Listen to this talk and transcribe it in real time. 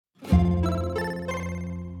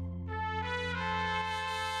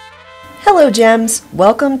Hello, Gems.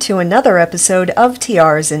 Welcome to another episode of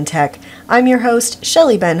TRs in Tech. I'm your host,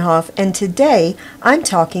 Shelly Benhoff, and today I'm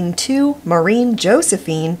talking to Maureen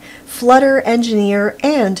Josephine, Flutter engineer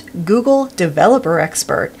and Google developer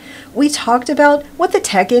expert. We talked about what the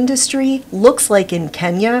tech industry looks like in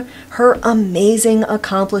Kenya, her amazing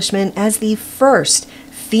accomplishment as the first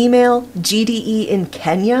female GDE in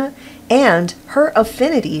Kenya, and her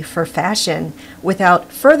affinity for fashion.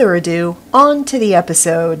 Without further ado, on to the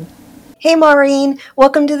episode. Hey Maureen,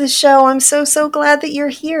 welcome to the show. I'm so glad that you're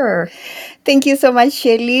here. Thank you so much,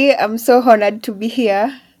 Shelly. I'm so honored to be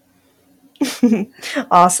here.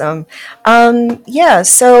 Awesome.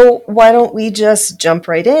 So why don't we just jump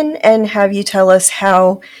right in and have you tell us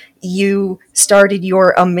how you started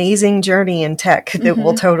your amazing journey in tech that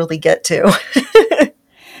we'll totally get to.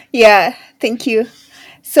 Yeah, thank you.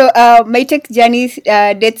 So, my tech journey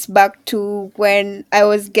dates back to when I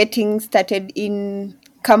was getting started in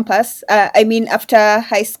campus. After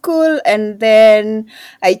high school, and then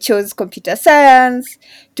I chose computer science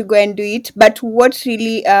to go and do it. But what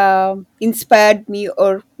really inspired me,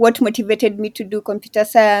 or what motivated me to do computer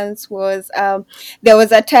science, was there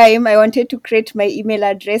was a time I wanted to create my email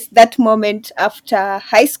address. That moment after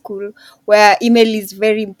high school, where email is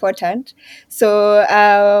very important.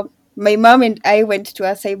 So, my mom and I went to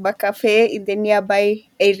a cyber cafe in the nearby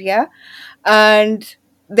area, and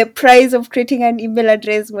the price of creating an email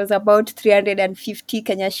address was about 350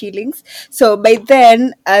 Kenya shillings. So by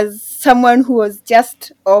then, as someone who was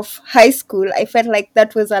just off high school, I felt like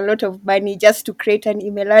that was a lot of money just to create an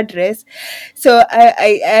email address. So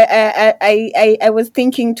I was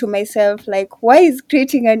thinking to myself, like, why is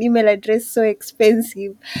creating an email address so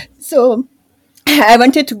expensive? So I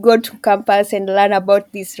wanted to go to campus and learn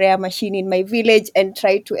about this rare machine in my village and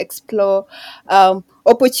try to explore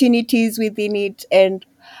opportunities within it, and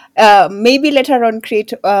maybe later on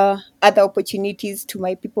create other opportunities to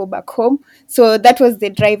my people back home. So that was the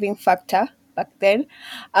driving factor back then.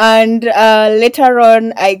 And later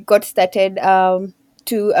on, I got started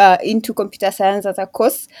to into computer science as a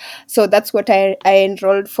course. So that's what I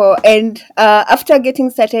enrolled for. And after getting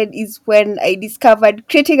started is when I discovered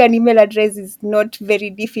creating an email address is not very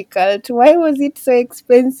difficult. Why was it so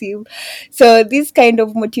expensive? So this kind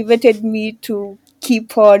of motivated me to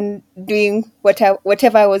keep on doing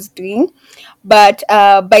whatever I was doing. But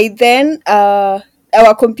by then,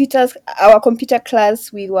 our computer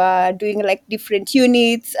class, we were doing like different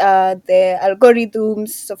units, the algorithms,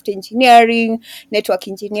 software engineering, network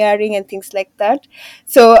engineering, and things like that.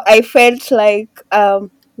 So I felt like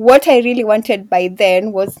what I really wanted by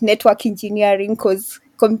then was network engineering, because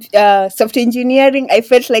software engineering, I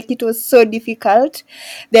felt like it was so difficult.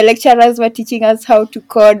 The lecturers were teaching us how to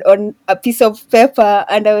code on a piece of paper,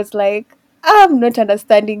 and I was like, I'm not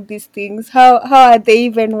understanding these things. How are they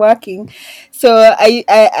even working? So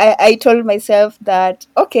I told myself that,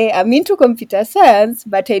 okay, I'm into computer science,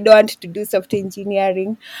 but I don't want to do software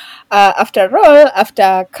engineering. After all,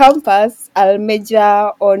 after campus, I'll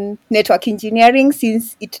major on network engineering,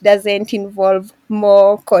 since it doesn't involve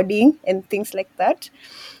more coding and things like that.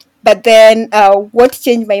 But then what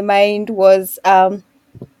changed my mind was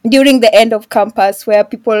during the end of campus, where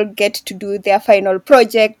people get to do their final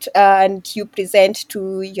project, and you present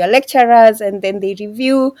to your lecturers, and then they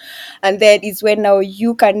review, and then is when now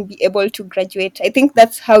you can be able to graduate. I think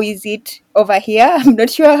that's how is it over here. I'm not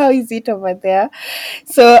sure how is it over there.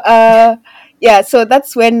 So yeah, so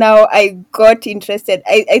that's when now I got interested.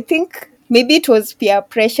 I think maybe it was peer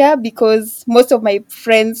pressure, because most of my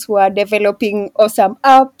friends were developing awesome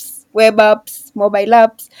apps, web apps, mobile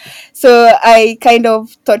apps. So I kind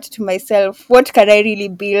of thought to myself, what can I really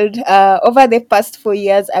build? Over the past 4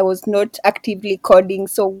 years, I was not actively coding.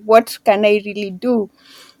 So what can I really do?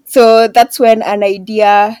 So that's when an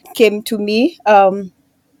idea came to me.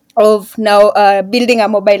 Of now building a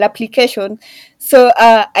mobile application. So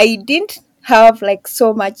I didn't have like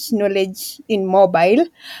so much knowledge in mobile,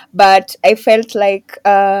 but I felt like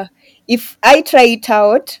if I try it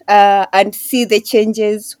out and see the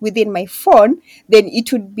changes within my phone, then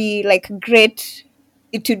it would be like great.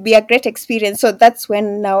 It would be a great experience. So that's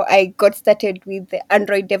when now I got started with the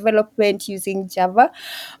Android development using Java.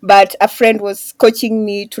 But a friend was coaching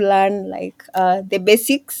me to learn like the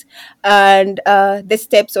basics and the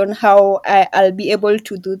steps on how I'll be able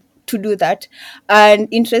to do that. And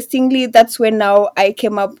interestingly, that's when now I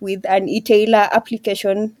came up with an e-tailer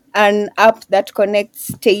application, an app that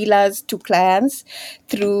connects tailors to clients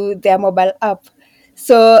through their mobile app.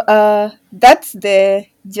 So that's the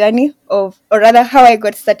journey of, or rather, how I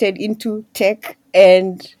got started into tech.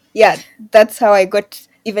 And yeah, that's how I got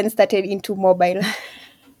even started into mobile.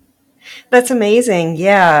 That's amazing.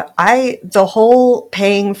 Yeah. The whole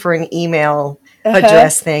paying for an email Uh-huh.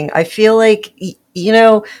 address thing, I feel like,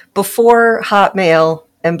 before Hotmail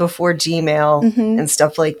and before Gmail Mm-hmm. and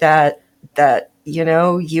stuff like that,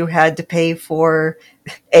 you had to pay for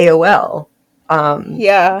AOL. Um,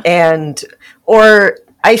 Yeah. and, or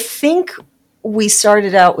I think we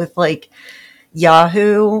started out with like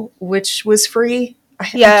Yahoo, which was free. I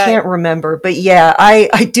Yeah. can't remember, but yeah, I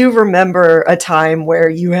do remember a time where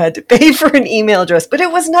you had to pay for an email address, but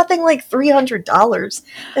it was nothing like $300.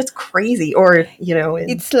 That's crazy. Or, in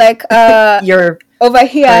It's like your over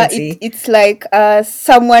here currency. it's like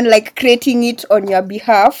someone like creating it on your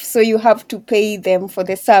behalf, so you have to pay them for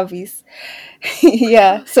the service.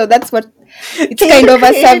 Yeah, so that's what it's Pay kind to of a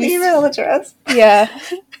create an service. email address. Yeah.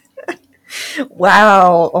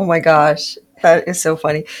 Wow. Oh my gosh. That is so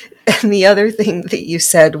funny. And the other thing that you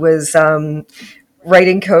said was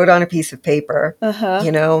writing code on a piece of paper. Uh-huh.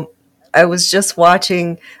 You know, I was just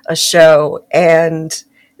watching a show and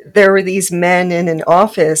there were these men in an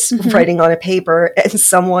office Mm-hmm. writing on a paper, and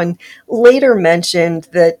someone later mentioned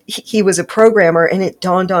that he was a programmer, and it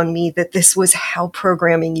dawned on me that this was how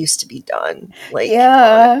programming used to be done, like on a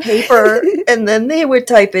Yeah. paper, and then they would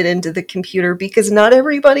type it into the computer because not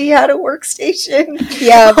everybody had a workstation.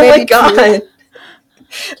 Yeah, Oh my very true. god.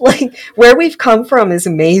 Like, where we've come from is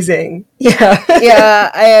amazing. Yeah. Yeah,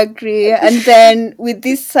 I agree. And then with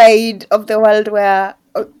this side of the world where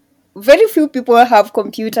very few people have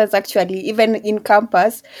computers actually, even in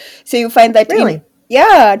campus. So you find that in Really?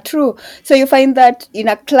 yeah, true. So you find that in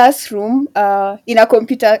a classroom, in a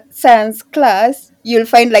computer science class, you'll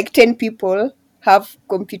find like 10 people have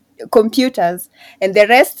computers, and the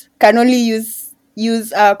rest can only use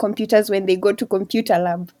computers when they go to computer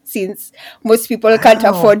lab, since most people can't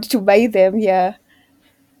Wow. afford to buy them. Yeah.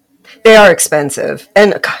 They are expensive.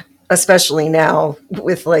 And especially now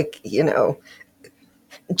with, like,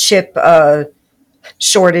 chip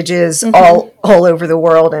shortages Mm-hmm. all over the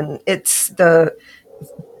world, and it's the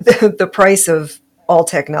price of all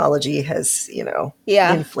technology has,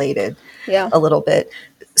 Yeah. inflated Yeah. a little bit.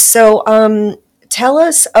 So, tell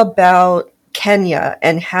us about Kenya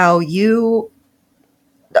and how you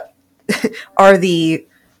are the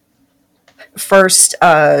first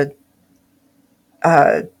uh,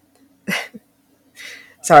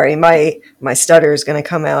 sorry, my stutter is going to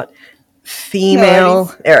come out. No Female,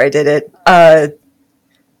 worries. there, I did it.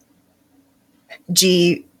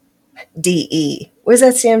 GDE. What does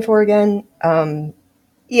that stand for again?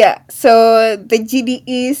 Yeah, so the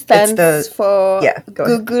GDE It's stands the for Yeah, go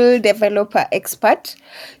ahead. Google Developer Expert.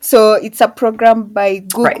 So it's a program by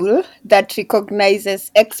Right. Google that recognizes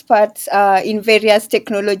experts in various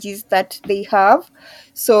technologies that they have.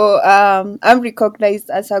 So I'm recognized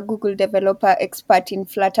as a Google Developer Expert in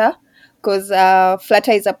Flutter, because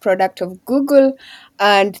Flutter is a product of Google,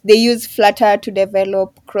 and they use Flutter to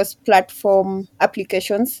develop cross-platform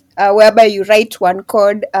applications, whereby you write one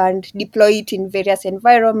code and deploy it in various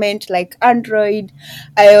environments like Android,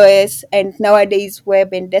 iOS, and nowadays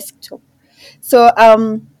web and desktop. So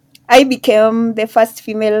I became the first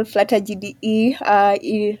female Flutter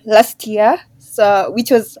GDE last year, so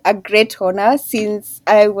which was a great honor, since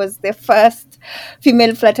I was the first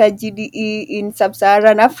female Flutter GDE in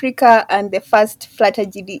Sub-Saharan Africa and the first Flutter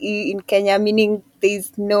GDE in Kenya, meaning there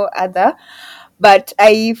is no other. But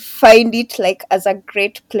I find it like as a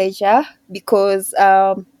great pleasure, because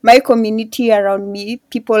my community around me,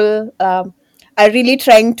 people are really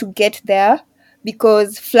trying to get there,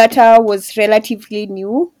 because Flutter was relatively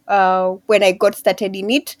new when I got started in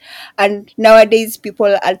it. And nowadays,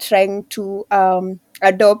 people are trying to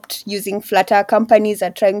adopt using Flutter. Companies are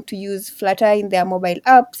trying to use Flutter in their mobile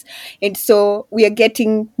apps. And so we are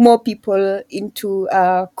getting more people into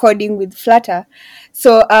coding with Flutter.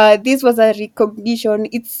 So this was a recognition.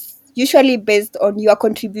 It's usually based on your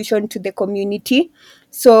contribution to the community.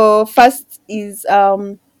 So first is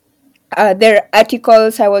there are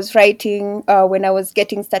articles I was writing when I was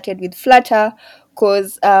getting started with Flutter,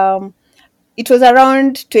 because it was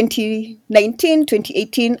around 2019,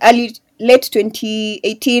 2018, late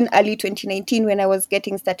 2018, early 2019 when I was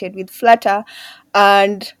getting started with Flutter.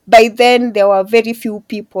 And by then, there were very few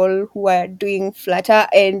people who were doing Flutter.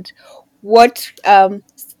 And what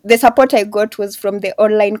the support I got was from the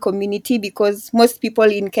online community, because most people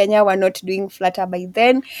in Kenya were not doing Flutter by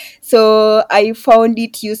then. So I found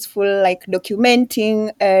it useful, like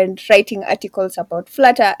documenting and writing articles about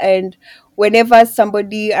Flutter. And whenever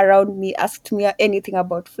somebody around me asked me anything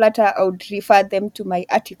about Flutter, I would refer them to my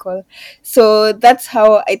article. So that's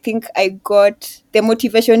how I think I got the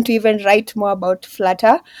motivation to even write more about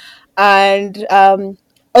Flutter. And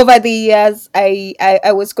over the years,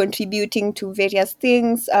 I was contributing to various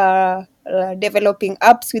things, developing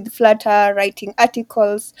apps with Flutter, writing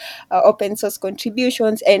articles, open source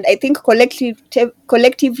contributions, and I think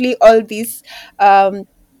collectively all these um,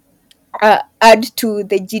 add to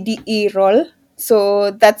the GDE role. So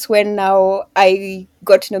that's when now I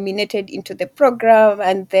got nominated into the program,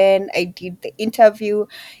 and then I did the interview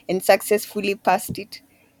and successfully passed it.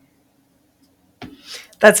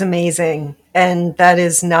 That's amazing. And that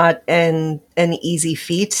is not an easy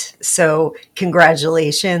feat. So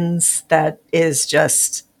congratulations. That is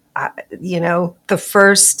just the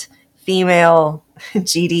first female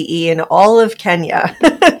GDE in all of Kenya.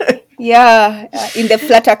 Yeah, in the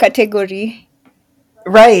Flutter category.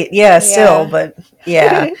 Right. Yeah, still, Yeah. but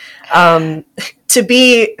yeah. Um to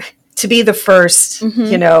be to be the first,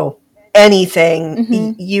 Mm-hmm. anything,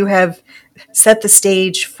 Mm-hmm. you have set the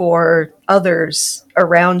stage for others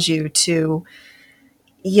around you to,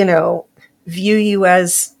 you know, view you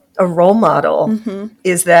as a role model. Mm-hmm.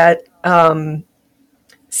 Is that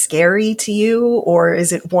scary to you, or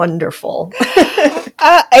is it wonderful?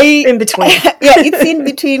 I In between. yeah, it's in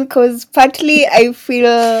between because partly I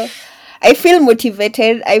feel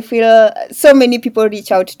motivated. I feel so many people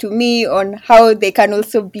reach out to me on how they can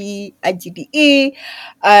also be a GDE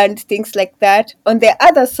and things like that. On the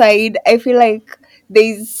other side, I feel like there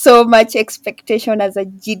is so much expectation as a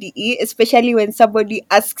GDE, especially when somebody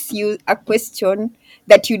asks you a question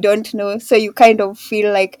that you don't know. So you kind of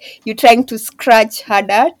feel like you're trying to scratch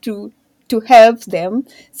harder to help them.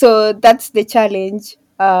 So that's the challenge.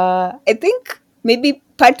 I think maybe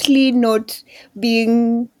partly not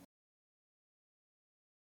being.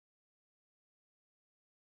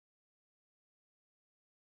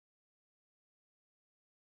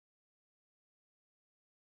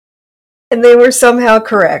 And they were somehow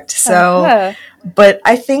correct. So, Uh-huh. but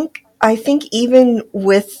I think even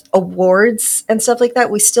with awards and stuff like that,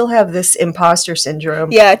 we still have this imposter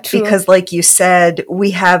syndrome Yeah, true. because, like you said,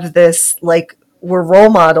 we have this, like, we're role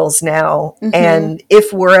models now, Mm-hmm. and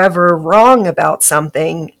if we're ever wrong about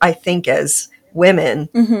something, I think as women,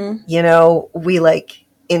 Mm-hmm. we like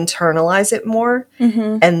internalize it more,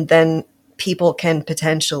 Mm-hmm. and then people can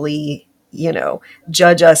potentially,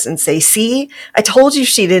 judge us and say, see, I told you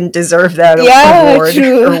she didn't deserve that Yeah, award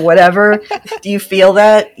true. or whatever. Do you feel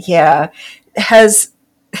that? Yeah. Has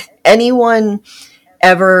anyone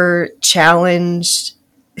ever challenged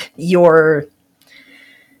your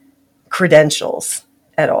credentials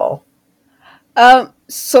at all?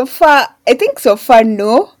 So far, I think so far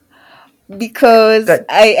no, because Good.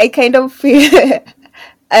 I kind of feel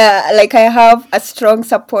like I have a strong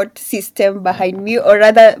support system behind me, or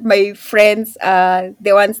rather, my friends are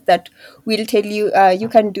the ones that will tell you, you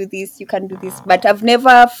can do this, you can do this. But I've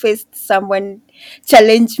never faced someone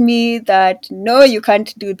challenge me that, no, you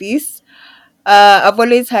can't do this. I've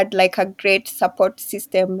always had like a great support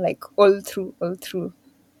system, like all through,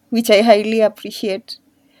 which I highly appreciate.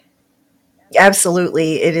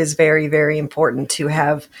 Absolutely. It is very, very important to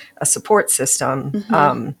have a support system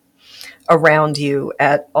Mm-hmm. around you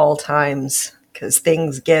at all times because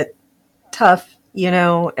things get tough,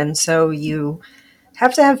 and so you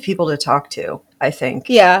have to have people to talk to, I think.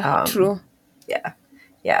 Yeah, true. Yeah,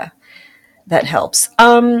 yeah, that helps.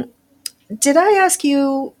 Did I ask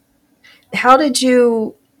you, how did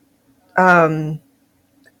you um,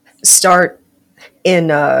 start in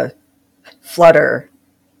Flutter?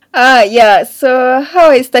 Yeah, so how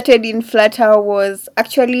I started in Flutter was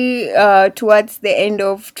actually towards the end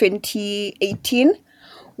of 2018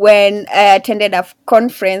 when I attended a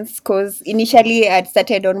conference, because initially I had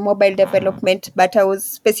started on mobile development, but I was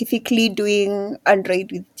specifically doing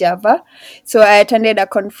Android with Java. So I attended a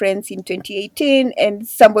conference in 2018, and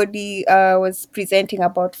somebody was presenting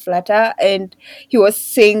about Flutter, and he was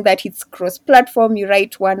saying that it's cross platform. You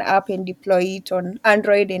write one app and deploy it on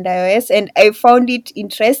Android and iOS. And I found it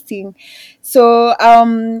interesting. So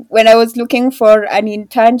when I was looking for an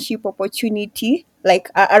internship opportunity,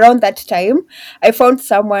 like around that time, I found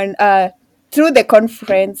someone through the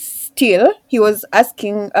conference. Still, he was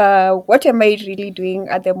asking, what am I really doing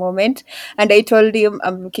at the moment? And I told him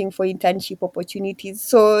I'm looking for internship opportunities.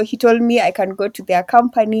 So he told me I can go to their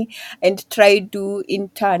company and try to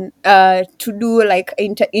do like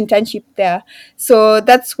internship there. So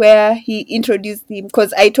that's where he introduced him,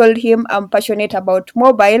 because I told him I'm passionate about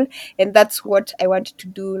mobile, and that's what I want to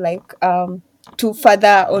do, like to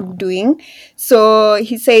further on doing. So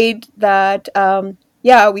he said that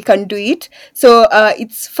yeah, we can do it. So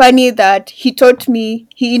it's funny that he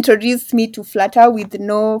introduced me to Flutter with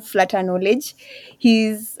no Flutter knowledge.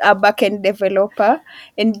 He's a backend developer,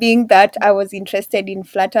 and being that I was interested in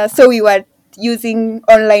Flutter, so we were using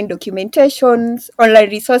online documentations, online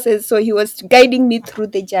resources. So he was guiding me through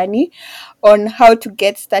the journey on how to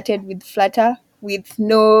get started with Flutter with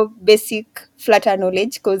no basic Flutter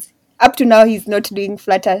knowledge, because up to now he's not doing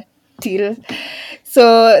Flutter till.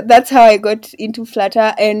 So that's how I got into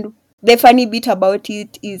Flutter. And the funny bit about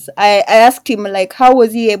it is I asked him, like, how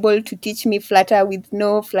was he able to teach me Flutter with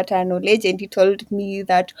no Flutter knowledge? And he told me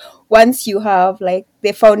that once you have like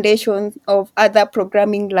the foundation of other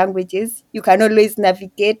programming languages, you can always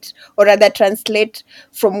navigate or rather translate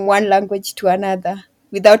from one language to another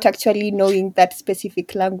without actually knowing that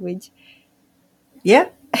specific language. Yeah,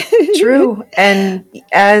 true. And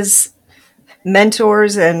as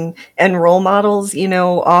mentors and role models,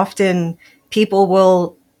 often people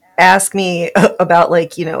will ask me about,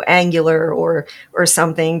 like, Angular or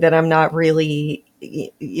something that I'm not really,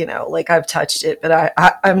 like, I've touched it, but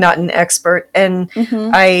I'm not an expert, and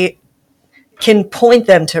Mm-hmm. I can point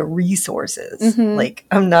them to resources. Mm-hmm. Like,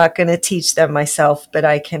 I'm not going to teach them myself, but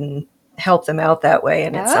I can help them out that way.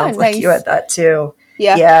 And it Ah, sounds like you nice. had that too.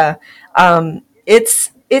 Yeah. Yeah.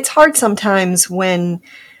 It's hard sometimes when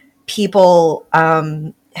people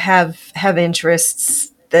have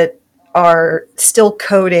interests that are still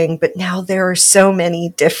coding, but now there are so many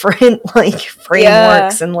different like Yeah.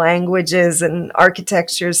 frameworks and languages and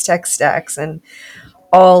architectures, tech stacks, and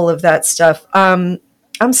all of that stuff. I'm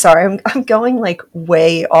sorry, I'm going like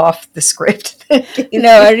way off the script,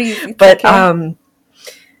 No worries. It's but okay.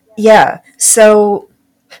 yeah. So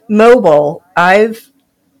mobile, I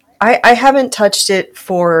haven't touched it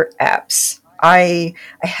for apps. I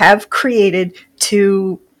have created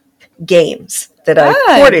 2 games that I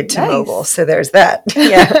Ah, ported to mobile, nice. so there's that.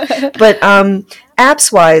 Yeah, but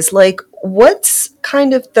apps wise, like, what's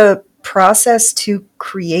kind of the process to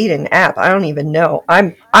create an app? I don't even know.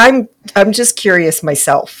 I'm just curious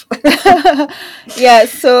myself. Yeah,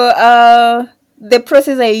 so the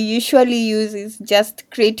process I usually use is just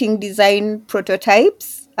creating design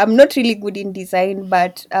prototypes. I'm not really good in design,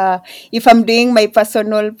 but if I'm doing my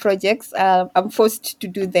personal projects, I'm forced to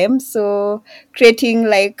do them. So creating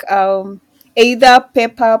like either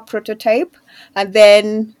paper prototype, and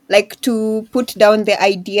then like to put down the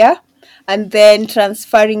idea, and then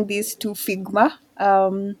transferring this to Figma.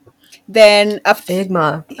 Then after,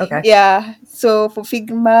 Figma. Okay. yeah, so for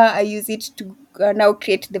Figma, I use it to now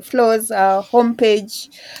create the flows, homepage,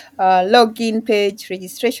 login page,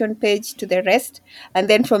 registration page, to the rest. And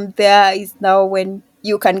then from there is now when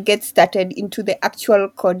you can get started into the actual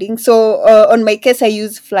coding. So on my case, I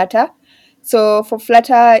use Flutter. So for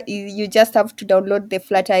Flutter, you just have to download the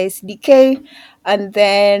Flutter SDK, and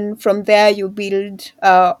then from there you build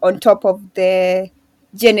on top of the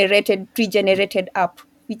pre-generated app,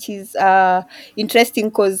 which is interesting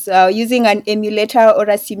because using an emulator or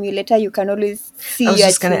a simulator, you can always I see was your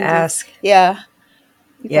just gonna changes. ask. Yeah,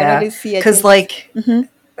 you can Yeah, always see your because changes. like, Mm-hmm.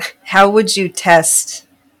 how would you test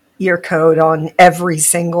your code on every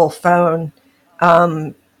single phone?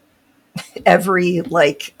 Every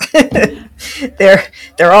like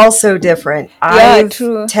they're all so different. Yeah, I've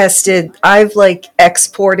true. tested, I've like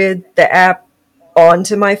exported the app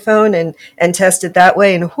onto my phone and tested that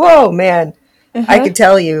way, and whoa, man, I Uh-huh. could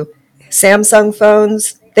tell you, Samsung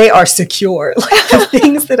phones, they are secure. Like, the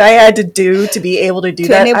things that I had to do to be able to do To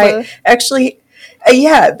that, I enable. actually,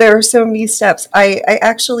 yeah, there are so many steps. I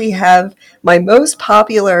actually have my most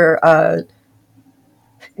popular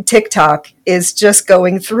TikTok is just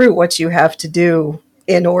going through what you have to do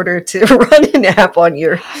in order to run an app on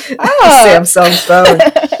your Ah, Samsung phone.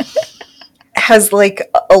 Has like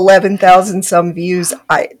 11,000 some views.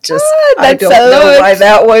 I that's a don't know why lot.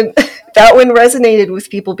 that one resonated with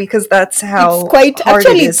people, because that's It's how quite, hard it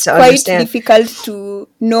actually, is it's to quite understand. difficult to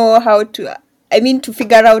know how to, I mean, to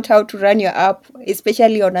figure out how to run your app,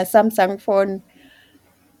 especially on a Samsung phone.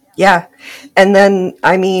 Yeah. And then,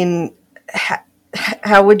 I mean,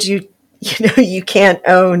 how would you, you can't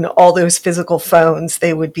own all those physical phones.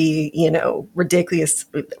 They would be,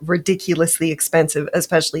 ridiculously expensive,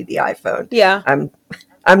 especially the iPhone. Yeah. I'm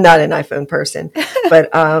I'm not an iPhone person, but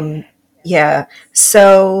yeah.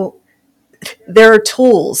 So there are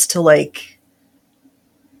tools to like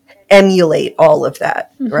emulate all of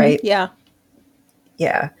that, Mm-hmm. right? Yeah.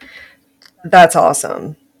 Yeah. That's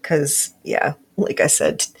awesome, cuz yeah, like I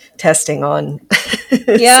said, testing on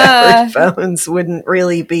separate Yeah. phones wouldn't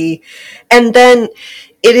really be. And then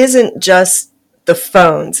it isn't just the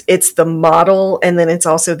phones, it's the model, and then it's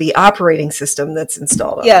also the operating system that's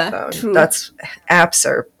installed on the Yeah. phone. True. That's apps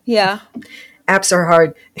are Yeah. apps are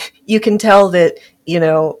hard. You can tell that,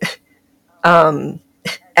 um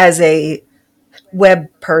as a web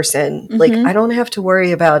person, like, Mm-hmm. I don't have to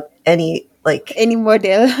worry about any like Any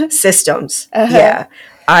model. systems. Uh-huh. Yeah.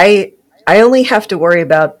 I only have to worry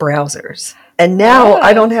about browsers. And now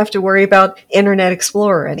I don't have to worry about Internet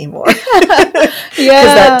Explorer anymore. Because that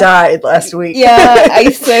Yeah. died last week. Yeah,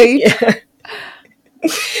 I saw it.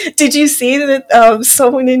 Yeah. Did you see that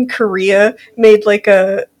someone in Korea made like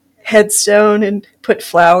a headstone and put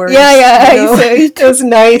flowers? Yeah, yeah, You know? I saw it. It was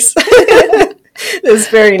nice. It was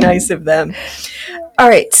very nice of them. All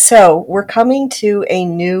right, so we're coming to a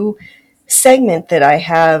new segment that I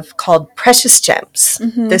have called Precious Gems.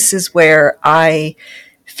 Mhm. This is where I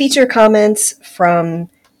feature comments from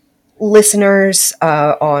listeners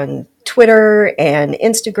on Twitter and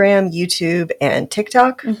Instagram, YouTube, and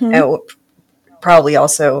TikTok, Mhm. and probably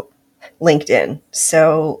also LinkedIn.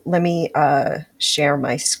 So let me share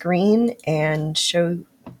my screen and show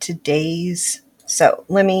today's. So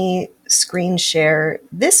let me screen share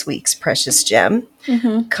this week's Precious Gem.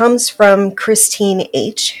 Mhm. Comes from Christine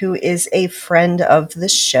H., who is a friend of the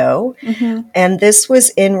show. Mhm. And this was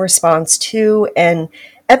in response to an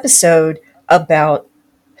episode about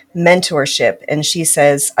mentorship. And she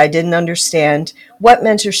says, I didn't understand what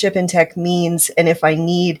mentorship in tech means and if I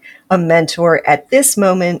need a mentor at this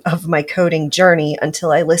moment of my coding journey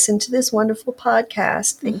until I listen to this wonderful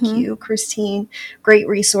podcast. Thank Mhm. you, Christine. Great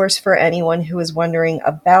resource for anyone who is wondering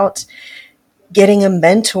about getting a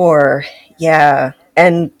mentor. Yeah.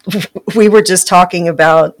 And we were just talking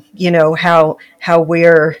about, how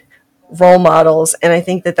we're role models. And I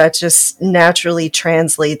think that that just naturally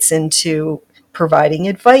translates into providing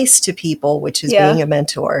advice to people, which is being Yeah. a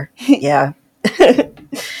mentor. Yeah.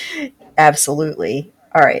 Absolutely.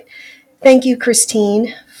 All right. Thank you,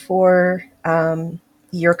 Christine, for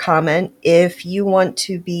your comment. If you want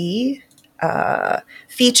to be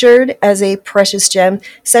featured as a precious gem,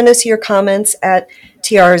 send us your comments at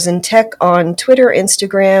TRs in Tech on Twitter,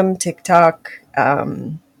 Instagram, TikTok,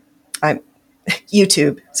 I'm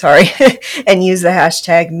YouTube, sorry, and use the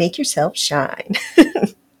hashtag Make Yourself Shine.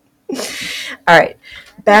 All right,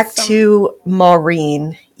 back Awesome. to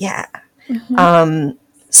Maureen. Yeah. Mhm.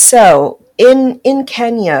 So in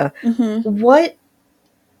Kenya, Mhm. what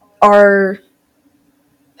are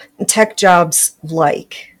tech jobs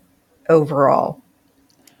like overall?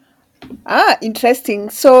 Interesting.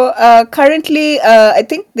 So currently, I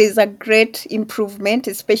think there's a great improvement,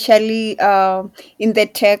 especially in the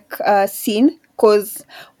tech scene, because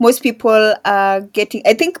most people are getting.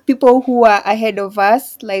 I think people who are ahead of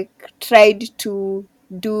us like tried to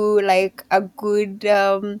do like a good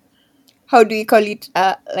how do we call it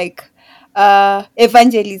like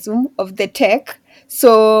evangelism of the tech.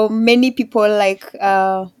 So many people like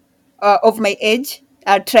of my age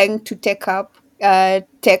are trying to take up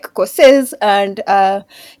tech courses and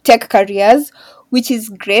tech careers, which is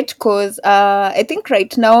great because I think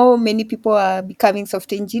right now many people are becoming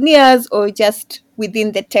software engineers or just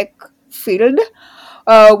within the tech field,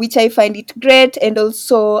 which I find it great. And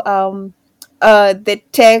also the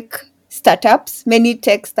tech startups, many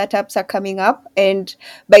tech startups are coming up, and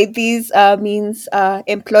by these means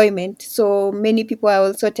employment. So many people are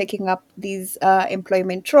also taking up these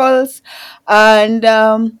employment roles, and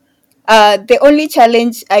the only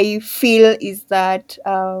challenge I feel is that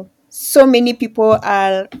so many people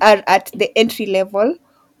are at the entry level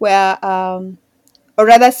where or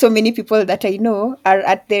rather so many people that I know are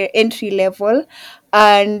at their entry level,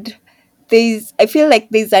 and there's I feel like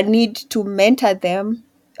there's a need to mentor them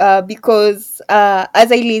because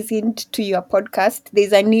as I listened to your podcast,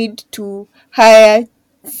 there's a need to hire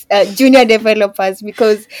junior developers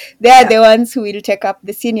because they are Yeah. the ones who will take up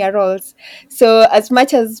the senior roles. So as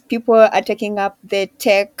much as people are taking up the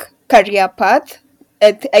tech career path,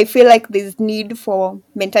 I feel like there's need for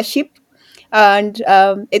mentorship. And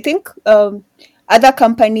I think other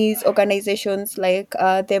companies, organizations like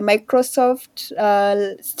the Microsoft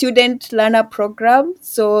Student Learner Program.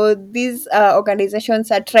 So these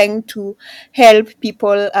organizations are trying to help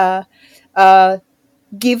people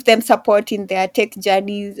give them support in their tech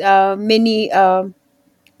journeys. Many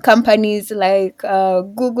companies like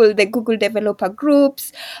Google, the Google developer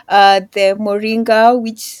groups, the Moringa,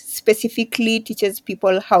 which specifically teaches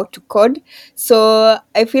people how to code. So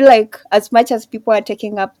I feel like as much as people are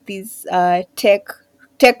taking up these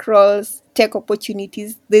tech roles, tech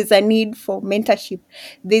opportunities, there's a need for mentorship.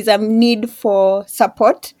 There's a need for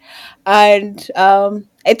support, and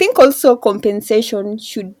I think also compensation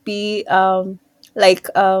should be like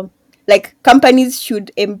like companies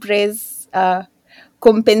should embrace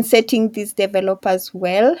compensating these developers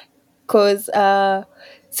well, because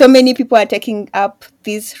so many people are taking up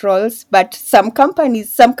these roles, but some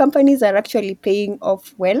companies are actually paying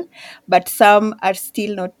off well, but some are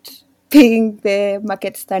still not paying the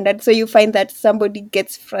market standard. So you find that somebody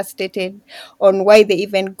gets frustrated on why they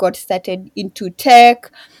even got started into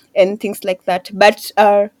tech and things like that. But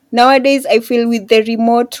nowadays, I feel with the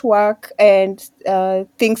remote work and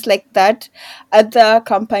things like that, other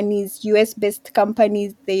companies, US based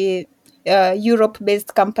companies, they Europe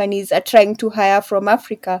based companies are trying to hire from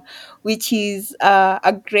Africa, which is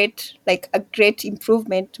a great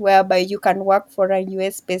improvement, whereby you can work for a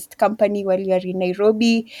US based company while you are in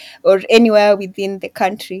Nairobi or anywhere within the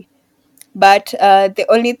country. But the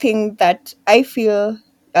only thing that I feel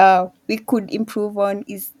we could improve on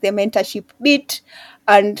is the mentorship bit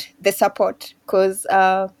and the support. Because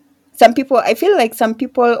I feel like some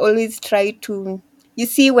people always try to, you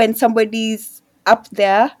see, when somebody's up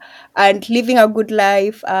there and living a good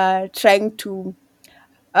life, trying to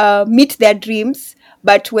meet their dreams.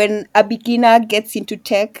 But when a beginner gets into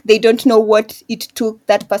tech, they don't know what it took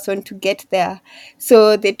that person to get there.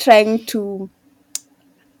 So they're trying to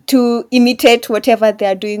imitate whatever they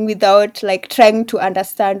are doing without like trying to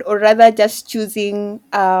understand, or rather just choosing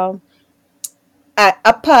a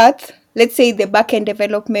path, let's say the backend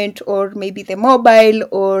development or maybe the mobile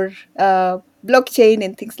or blockchain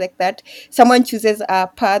and things like that. Someone chooses a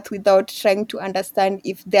path without trying to understand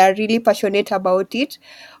if they are really passionate about it,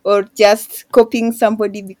 or just copying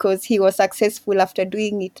somebody because he was successful after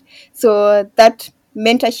doing it. So that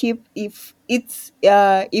mentorship, if it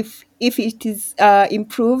is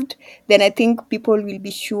improved, then I think people will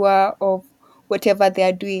be sure of whatever they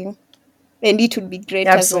are doing, and it would be great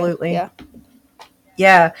as well. Absolutely. Yeah.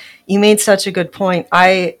 Yeah, you made such a good point.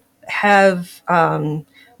 I have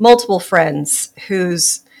multiple friends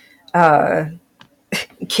whose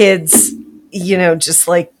kids, just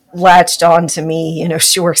like latched on to me.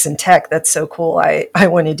 She works in tech. That's so cool. I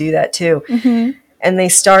want to do that too. Mm-hmm. And they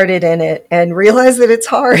started in it and realized that it's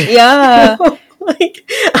hard. Yeah. Like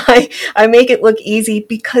I make it look easy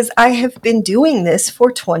because I have been doing this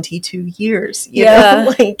for 22 years. Yeah.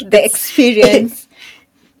 Like The experience.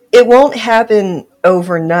 it won't happen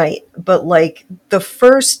overnight, but like the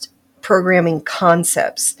first programming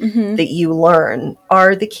concepts Mm-hmm. that you learn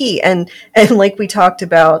are the key. And like we talked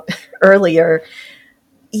about earlier,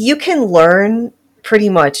 you can learn pretty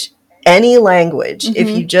much any language if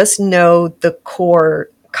you Mm-hmm. just know the core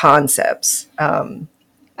concepts. So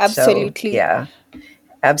Absolutely. yeah,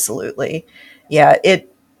 absolutely. Yeah, it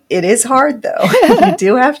is hard though. You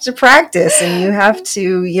do have to practice and you have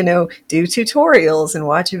to, do tutorials and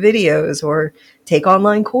watch videos or take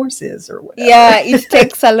online courses or whatever. Yeah, it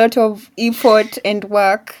takes a lot of effort and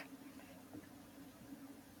work.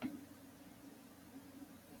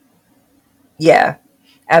 Yeah,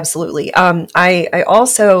 absolutely. I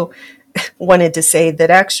also wanted to say that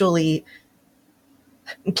actually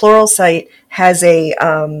Pluralsight has a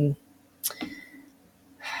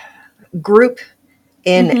group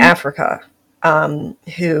in Mm-hmm. Africa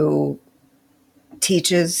who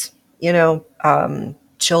teaches,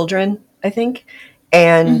 children, I think,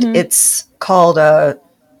 and Mm-hmm. it's called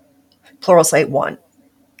Pluralsight One.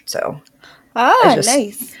 So I Ah, just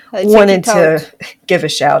nice. I'll check wanted it to out. give a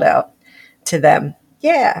shout out to them.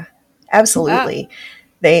 Yeah, Ah, absolutely.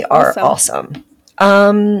 They are awesome. awesome.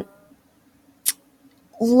 Um,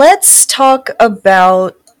 let's talk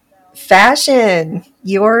about fashion.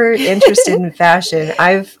 You're interested in fashion.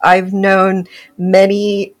 I've known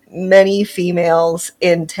many females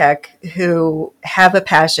in tech who have a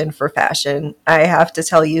passion for fashion. I have to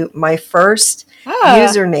tell you, my first Ah,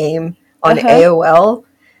 username on uh-huh.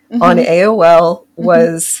 Mm-hmm. AOL Mm-hmm.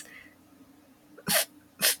 was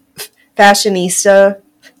fashionista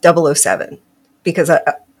 007 because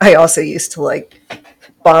I also used to like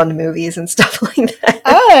Bond movies and stuff like that.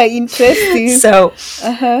 Ah, interesting. So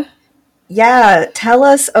Uh-huh. yeah, tell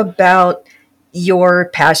us about your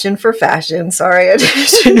passion for fashion. Sorry, I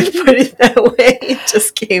shouldn't have put it that way. It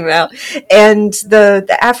just came out. And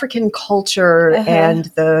the African culture Uh-huh. and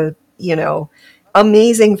the,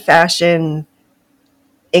 amazing fashion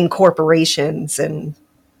incorporations and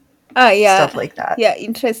Ah, yeah, stuff like that. yeah,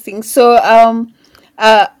 interesting. So,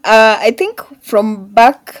 I think from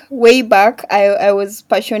way back, I was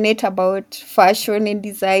passionate about fashion and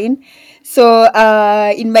design. So,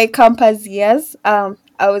 in my campus years,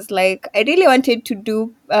 I was like, I really wanted to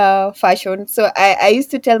do fashion. So I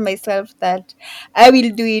used to tell myself that I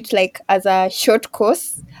will do it like as a short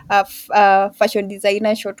course, fashion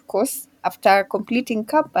designer short course after completing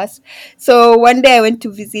campus. So one day I went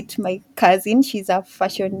to visit my cousin. She's a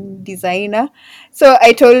fashion designer. So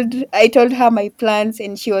I told her my plans,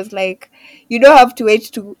 and she was like, "You don't have to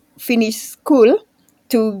wait to finish school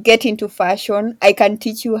to get into fashion. I can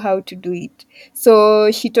teach you how to do it."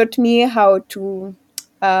 So she taught me how to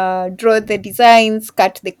draw the designs,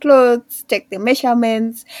 cut the clothes, take the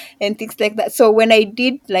measurements, and things like that. So when I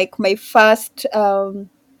did like my first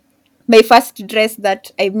dress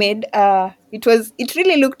that I made, it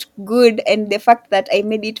really looked good, and the fact that I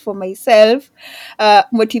made it for myself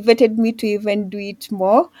motivated me to even do it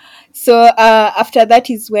more. So after that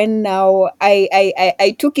is when now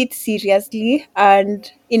I took it seriously,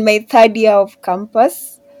 and in my third year of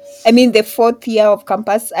campus, I mean the fourth year of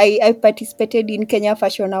campus, I participated in Kenya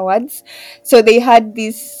Fashion Awards. So they had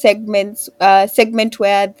this segment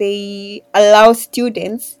where they allow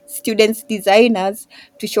students designers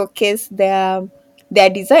to showcase their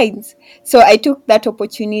designs. So I took that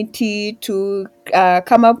opportunity to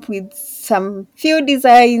come up with some few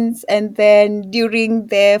designs, and then during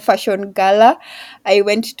the fashion gala, I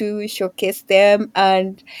went to showcase them,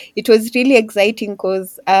 and it was really exciting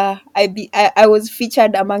because I was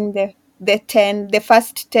featured among the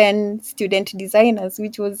first 10 student designers,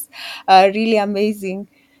 which was really amazing.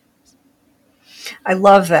 I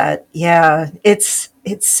love that. Yeah, it's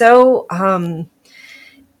so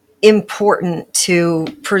important to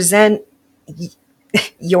present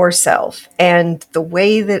yourself, and the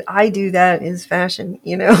way that I do that is fashion,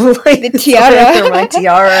 like The or my tiara.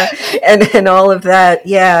 tiara and all of that.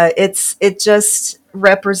 Yeah, it just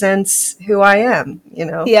represents who I am,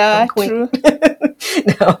 I'm Yeah, queen. true.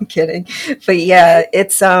 No, I'm kidding. But yeah,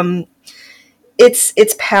 it's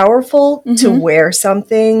powerful to Mm-hmm. wear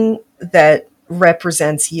something that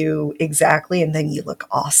represents you exactly, and then you look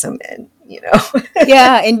awesome in.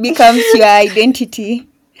 Yeah, and becomes your identity.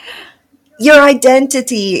 Your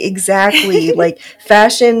identity, exactly. Like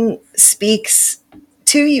fashion speaks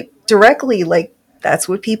to you directly, like that's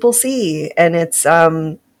what people see, and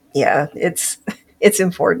yeah, it's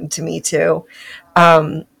important to me too.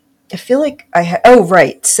 I feel like oh,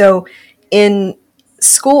 right, so in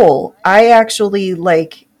school I actually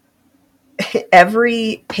like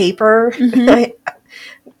every paper Mm-hmm.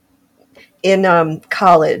 in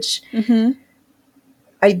college. Mm-hmm.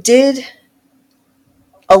 I did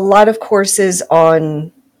a lot of courses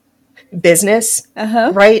on business,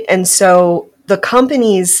 Uh-huh. right? And so the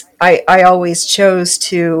companies I always chose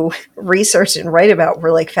to research and write about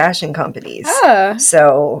were like fashion companies. Ah.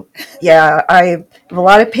 So yeah, I have a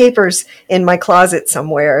lot of papers in my closet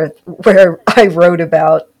somewhere where I wrote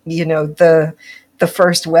about, the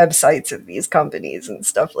first websites of these companies and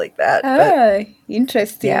stuff like that. But Ah,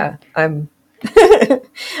 interesting. yeah,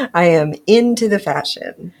 I am into the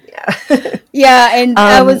fashion. Yeah. Yeah, and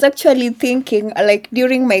I was um actually thinking, like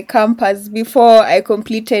during my campus, before I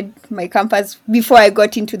completed my campus, before I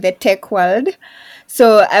got into the tech world.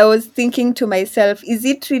 So I was thinking to myself, is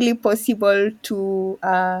it really possible to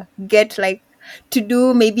get like to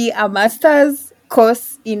do maybe a master's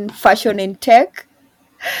course in fashion and tech?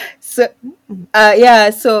 So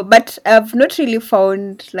yeah, so but I've not really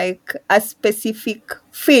found like a specific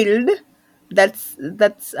field that's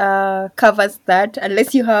covers that,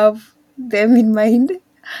 unless you have them in mind,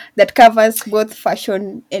 that covers both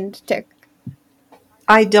fashion and tech.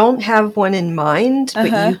 I don't have one in mind, but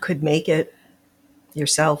Uh-huh. you could make it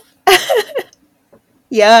yourself.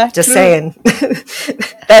 Yeah, Just true. saying.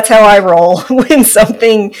 That's how I roll. When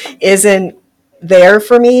something isn't there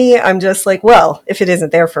for me, I'm just like, well, if it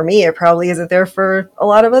isn't there for me, it probably isn't there for a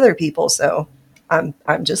lot of other people. So I'm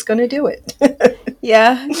just gonna do it.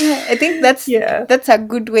 Yeah, yeah. I think that's Yeah. that's a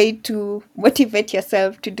good way to motivate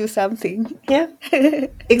yourself to do something. Yeah.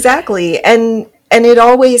 Exactly. And it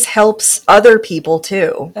always helps other people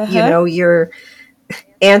too. Uh-huh. You're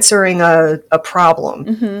answering a problem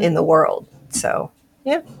Mm-hmm. in the world. So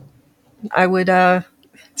yeah, I would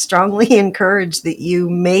strongly encourage that you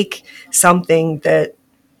make something that,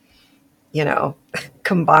 you know,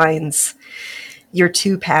 combines your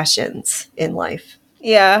two passions in life.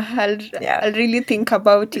 Yeah, Yeah, I'll really think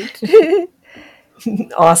about it.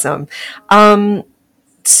 awesome. Um,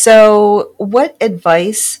 so, what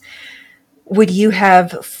advice would you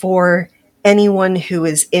have for anyone who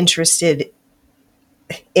is interested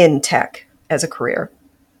in tech as a career?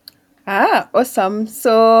 Ah, awesome.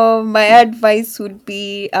 So my advice would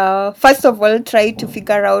be first of all, try to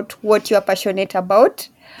figure out what you are passionate about.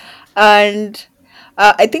 And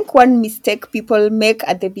I think one mistake people make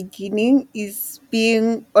at the beginning is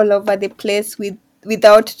being all over the place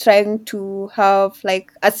without trying to have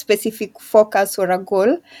like a specific focus or a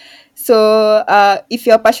goal. So if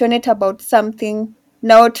you're passionate about something,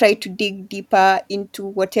 now try to dig deeper into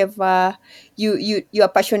whatever you are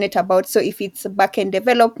passionate about. So if it's back-end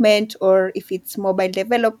development, or if it's mobile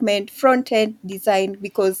development, front-end design,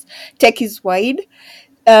 because tech is wide.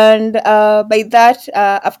 And by that,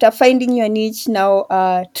 after finding your niche, now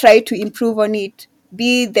try to improve on it.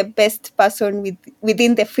 be the best person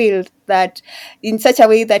within the field, that in such a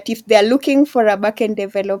way that if they're looking for a backend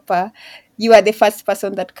developer, you are the first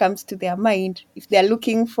person that comes to their mind. If they're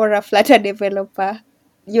looking for a Flutter developer,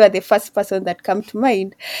 you are the first person that come to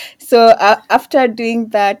mind. So after doing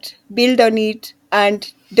that, build on it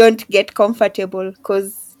and don't get comfortable,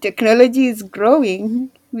 because technology is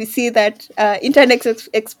growing. We see that Internet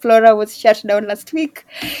Explorer was shut down last week.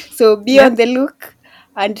 So be Yeah. on the look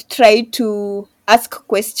and try to ask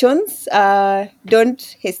questions.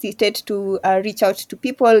 Don't hesitate to reach out to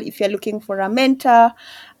people if you're looking for a mentor,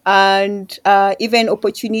 and even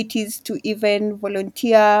opportunities to even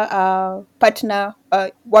volunteer, partner,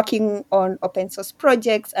 working on open source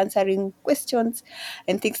projects, answering questions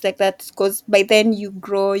and things like that, because by then you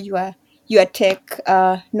grow your tech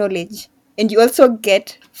knowledge, and you also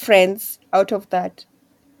get friends out of that.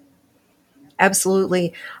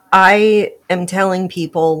 Absolutely. I am telling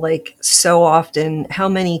people like so often how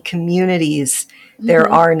many communities there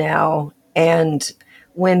Mm-hmm. are now. And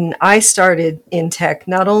when I started in tech,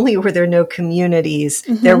 not only were there no communities,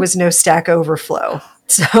 there Mm-hmm. was no Stack Overflow.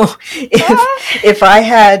 So Ah. if I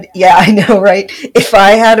had, yeah, I know, right? If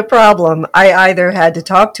I had a problem, I either had to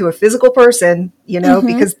talk to a physical person, Mm-hmm.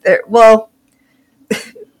 because well,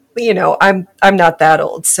 I'm not that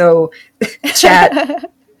old. So chat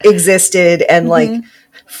existed and like Mm-hmm.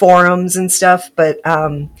 forums and stuff, but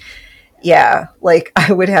yeah, like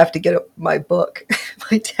I would have to get my book,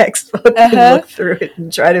 my textbook, and Uh-huh. look through it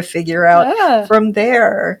and try to figure out Ah. from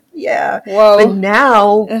there. Yeah. But Wow.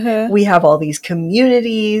 now Uh-huh. we have all these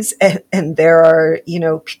communities, and there are,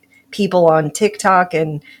 people on TikTok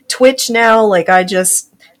and Twitch now. Like I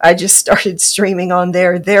just started streaming on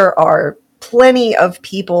there. There are plenty of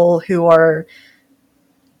people who are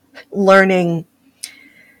learning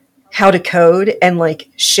how to code and like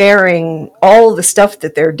sharing all the stuff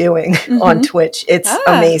that they're doing on Mm-hmm. Twitch. It's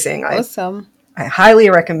Ah, amazing. awesome. I highly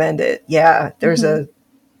recommend it. Yeah, there's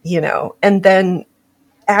Mm-hmm. and then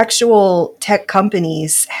actual tech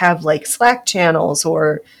companies have like Slack channels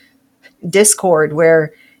or Discord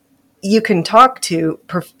where you can talk to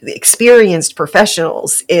experienced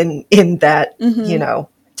professionals in that, Mm-hmm.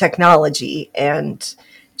 technology, and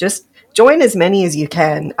just join as many as you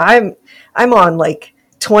can. I'm on like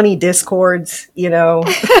 20 discords. Wow,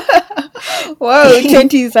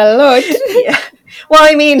 20 is a lot. Yeah. Well,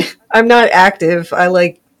 I mean, I'm not active. I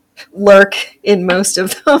like lurk in most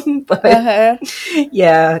of them, but Uh-huh.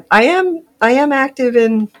 yeah, I am active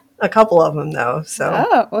in a couple of them though. So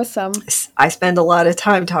Ah, awesome. I spend a lot of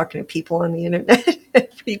time talking to people on the internet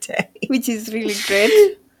every day. Which is really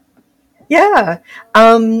great. Yeah.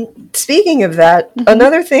 Speaking of that, Mm-hmm.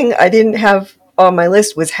 another thing I didn't have on my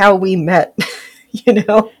list was how we met. you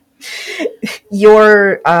know,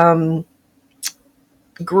 your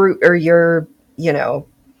group, or your,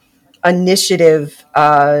 initiative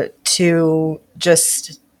to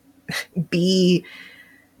just be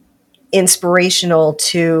inspirational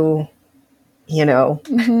to, you know,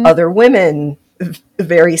 Mm-hmm. other women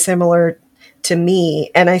very similar to me.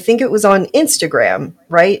 And I think it was on Instagram,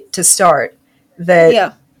 right? To start, that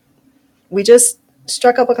Yeah. we just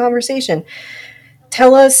struck up a conversation.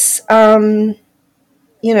 Tell us,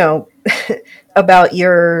 you know, about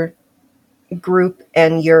your group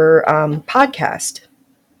and your podcast.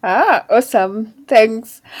 Ah, awesome.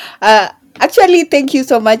 Thanks. Uh, Actually, thank you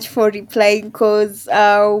so much for replying, because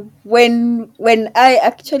when I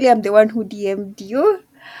actually am the one who DM'd you,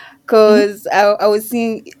 Mhm. because I was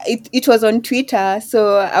seeing it, it was on Twitter.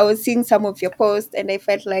 So I was seeing some of your posts, and I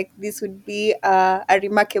felt like this would be a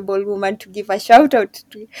remarkable woman to give a shout out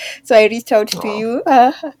to. So I reached out to Aw. you,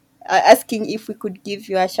 asking if we could give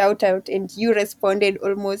you a shout out, and you responded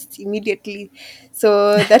almost immediately.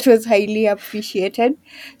 So that was highly appreciated.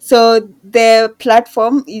 So the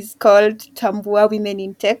platform is called Tambua Women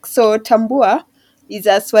in Tech. So Tambua is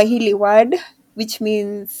a Swahili word which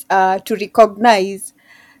means to recognize.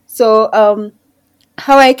 So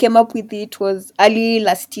how I came up with it was early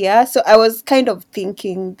last year. So I was kind of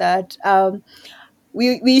thinking that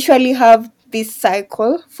we usually have this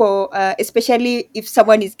cycle for especially if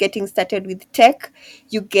someone is getting started with tech.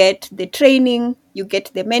 You get the training, you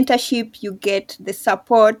get the mentorship, you get the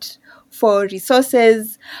support for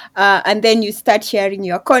resources, and then you start sharing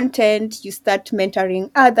your content, you start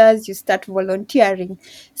mentoring others, you start volunteering.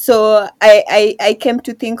 So I came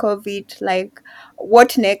to think of it like,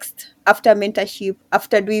 what next after mentorship,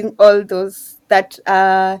 after doing all those that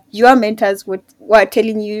your mentors were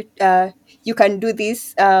telling you, you can do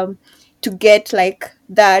this, to get like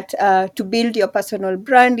that, to build your personal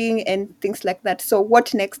branding and things like that. So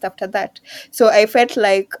what next after that? So I felt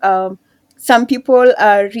like some people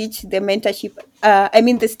reach the mentorship,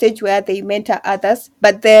 the stage where they mentor others,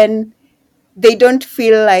 but then they don't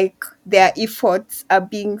feel like their efforts are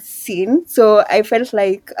being seen. So I felt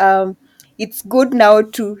like it's good now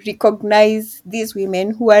to recognize these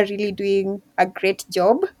women who are really doing a great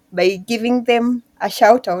job by giving them a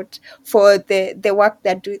shout out for the work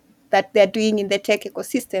that they're doing in the tech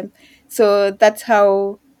ecosystem. So that's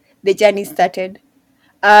how the journey started.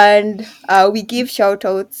 And we give shout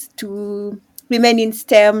outs to women in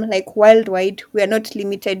STEM like worldwide. We are not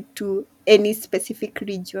limited to any specific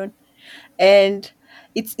region, and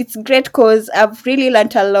it's great because I've really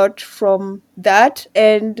learned a lot from that,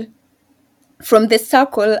 and from the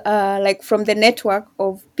circle, like from the network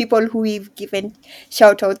of people who we've given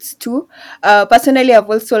shout outs to. Personally, I've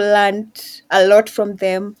also learned a lot from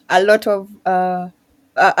them, a lot from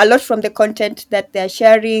the content that they're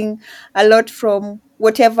sharing, a lot from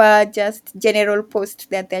whatever just general post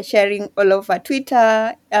that they're sharing all over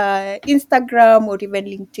Twitter, Instagram, or even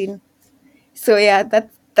LinkedIn. So yeah,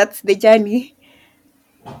 that's the journey.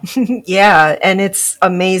 Yeah, and it's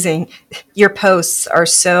amazing. Your posts are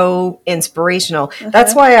so inspirational.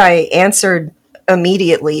 That's Uh-huh. why I answered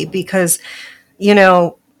immediately because, you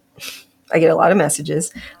know, I get a lot of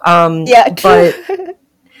messages. Yeah, true. But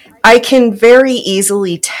I can very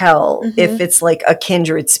easily tell if Mm-hmm. it's like a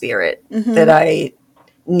kindred spirit that Mm-hmm. I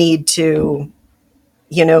need to,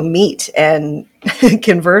 meet and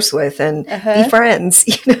converse with and be Uh-huh. friends,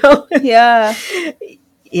 you know? Yeah.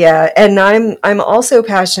 Yeah, and I'm also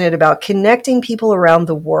passionate about connecting people around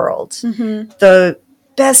the world. Mm-hmm. The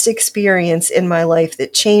best experience in my life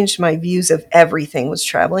that changed my views of everything was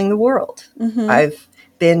traveling the world. Mm-hmm. I've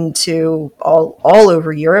been to all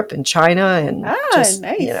over Europe and China and Ah, just,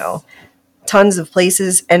 nice. tons of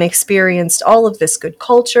places and experienced all of this good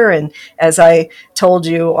culture. And as I told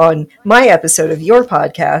you on my episode of your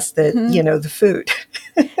podcast, that, Mm-hmm. the food.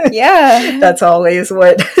 Yeah. That's always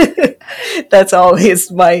what that's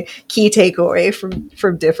always my key takeaway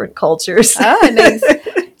from different cultures. Ah, nice.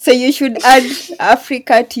 So you should add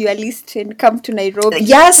Africa to your list and come to Nairobi.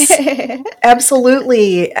 Yes,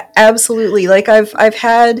 absolutely. Absolutely. Like I've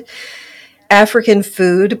had African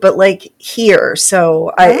food, but like here,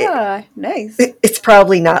 so I Ah, nice. it's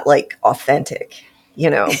probably not like authentic,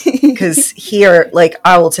 because here, like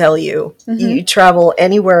I will tell you, Mm-hmm. you travel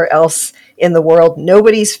anywhere else in the world,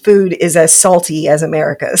 nobody's food is as salty as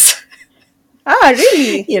America's. Ah,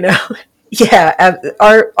 really? you know, yeah,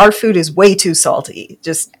 our food is way too salty,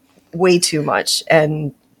 just way too much,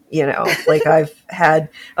 and like I've had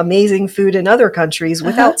amazing food in other countries Uh-huh.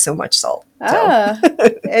 without so much salt. So Ah,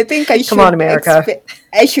 I think come on, America.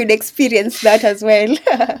 I should experience that as well.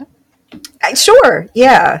 Sure,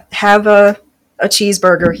 yeah, have a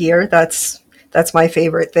cheeseburger here. That's my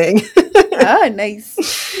favorite thing. Ah, nice.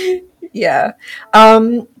 Yeah.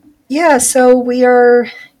 Um, yeah, so we are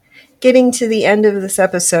getting to the end of this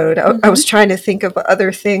episode. I Mm-hmm. was trying to think of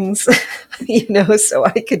other things, so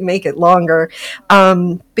I could make it longer.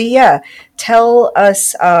 But yeah, tell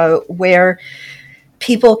us where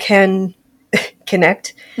people can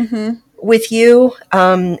connect Mm-hmm. with you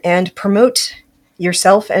and promote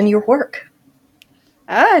yourself and your work.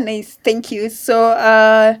 Ah, nice. Thank you. So,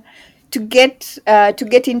 to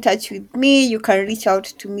get in touch with me, you can reach out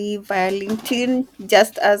to me via LinkedIn,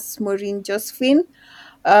 just as Maureen Josephine.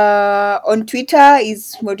 On Twitter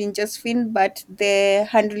is Maureen Josephine, but the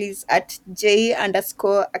handle is at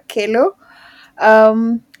J_Akelo.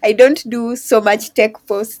 I don't do so much tech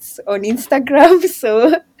posts on Instagram,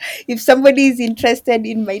 so if somebody is interested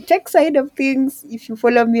in my tech side of things, if you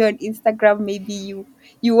follow me on Instagram, maybe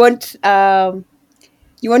you won't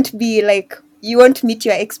you won't meet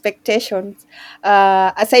your expectations.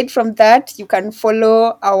 Aside from that, you can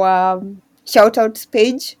follow our shout outs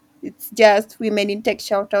page. It's just Women in Tech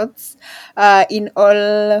Shoutouts in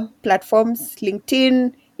all platforms: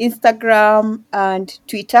 LinkedIn, Instagram, and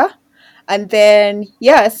Twitter. And then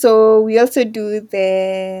yeah, so we also do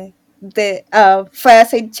the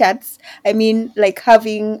fireside chats. I mean, like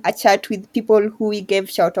having a chat with people who we gave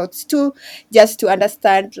shout outs to, just to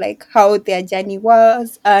understand like how their journey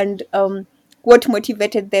was, and what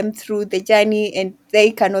motivated them through the journey, and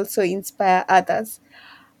they can also inspire others.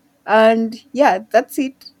 And yeah, that's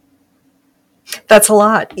it. That's a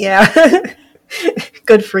lot. Yeah.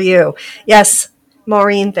 Good for you. Yes,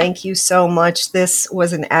 Maureen, thank you so much. This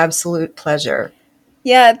was an absolute pleasure.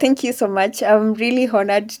 Yeah, thank you so much. I'm really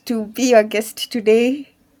honored to be your guest today.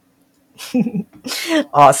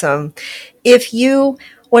 Awesome. If you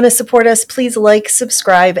Want to support us? Please like,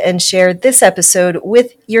 subscribe, and share this episode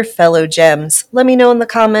with your fellow gems. Let me know in the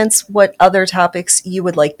comments what other topics you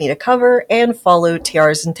would like me to cover, and follow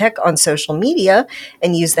TRs in Tech on social media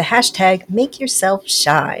and use the hashtag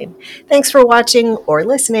MakeYourselfShine. Thanks for watching or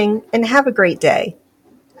listening, and have a great day.